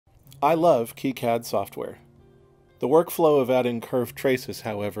I love KiCad software. The workflow of adding curved traces,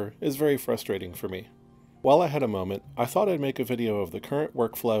 however, is very frustrating for me. While I had a moment, I thought I'd make a video of the current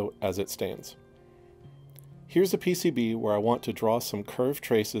workflow as it stands. Here's a PCB where I want to draw some curved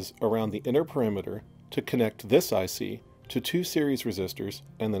traces around the inner perimeter to connect this IC to two series resistors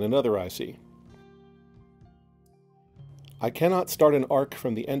and then another IC. I cannot start an arc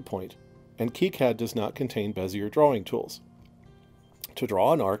from the endpoint, and KiCad does not contain Bezier drawing tools. To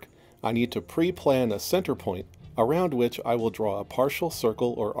draw an arc, I need to pre-plan a center point around which I will draw a partial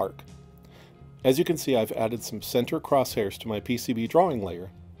circle or arc. As you can see, I've added some center crosshairs to my PCB drawing layer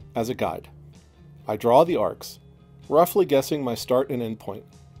as a guide. I draw the arcs, roughly guessing my start and end point.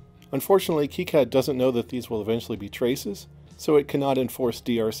 Unfortunately, KiCad doesn't know that these will eventually be traces, so it cannot enforce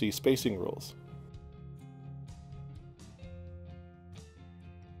DRC spacing rules.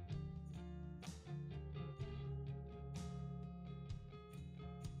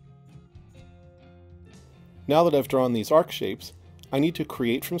 Now that I've drawn these arc shapes, I need to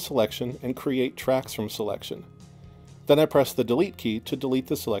create from selection and create tracks from selection. Then I press the delete key to delete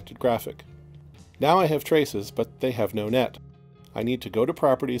the selected graphic. Now I have traces, but they have no net. I need to go to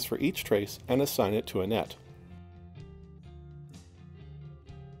properties for each trace and assign it to a net.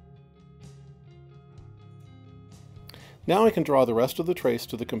 Now I can draw the rest of the trace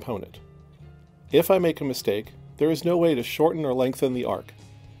to the component. If I make a mistake, there is no way to shorten or lengthen the arc.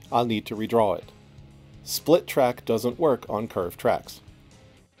 I'll need to redraw it. Split track doesn't work on curved tracks.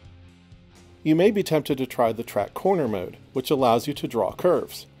 You may be tempted to try the track corner mode, which allows you to draw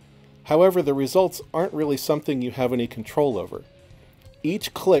curves. However, the results aren't really something you have any control over.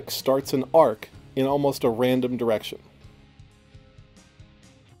 Each click starts an arc in almost a random direction.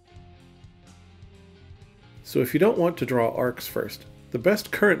 So if you don't want to draw arcs first, the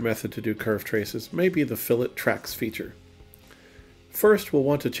best current method to do curve traces may be the Fillet Tracks feature. First, we'll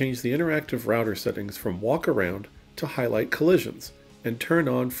want to change the interactive router settings from walk around to highlight collisions and turn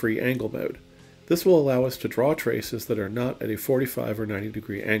on free angle mode. This will allow us to draw traces that are not at a 45 or 90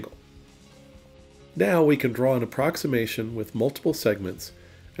 degree angle. Now we can draw an approximation with multiple segments,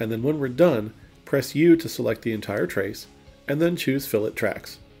 and then when we're done, press U to select the entire trace, and then choose Fillet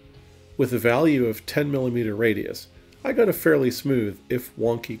Tracks. With a value of 10mm radius, I got a fairly smooth, if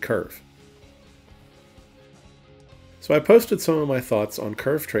wonky, curve. So I posted some of my thoughts on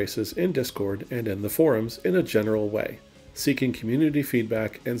curve traces in Discord and in the forums in a general way, seeking community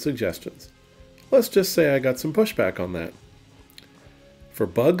feedback and suggestions. Let's just say I got some pushback on that. For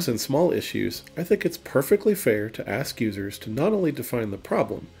bugs and small issues, I think it's perfectly fair to ask users to not only define the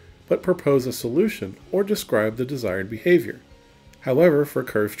problem, but propose a solution or describe the desired behavior. However, for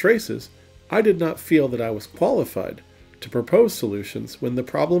curved traces, I did not feel that I was qualified to propose solutions when the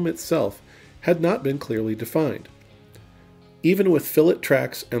problem itself had not been clearly defined. Even with Fillet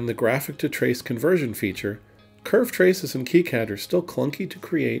Tracks and the graphic-to-trace conversion feature, curved traces in KiCad are still clunky to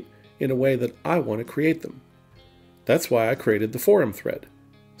create in a way that I want to create them. That's why I created the forum thread,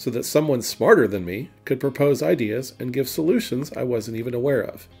 so that someone smarter than me could propose ideas and give solutions I wasn't even aware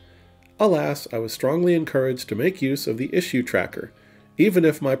of. Alas, I was strongly encouraged to make use of the issue tracker, even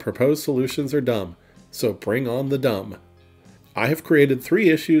if my proposed solutions are dumb, so bring on the dumb. I have created 3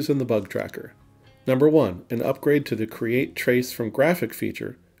 issues in the bug tracker. Number 1, an upgrade to the Create Trace from Graphic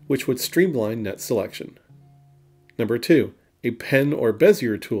feature, which would streamline net selection. Number 2, a pen or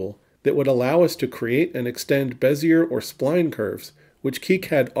Bezier tool that would allow us to create and extend Bezier or spline curves, which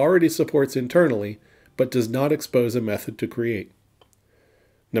KiCad already supports internally, but does not expose a method to create.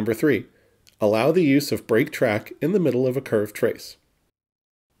 Number 3, allow the use of break track in the middle of a curved trace.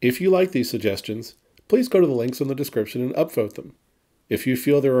 If you like these suggestions, please go to the links in the description and upvote them. If you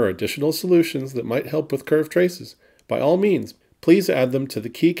feel there are additional solutions that might help with curved traces, by all means, please add them to the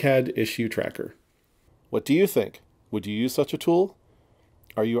KiCad issue tracker. What do you think? Would you use such a tool?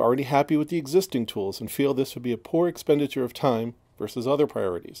 Are you already happy with the existing tools and feel this would be a poor expenditure of time versus other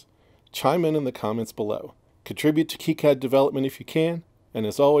priorities? Chime in the comments below. Contribute to KiCad development if you can, and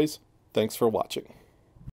as always, thanks for watching.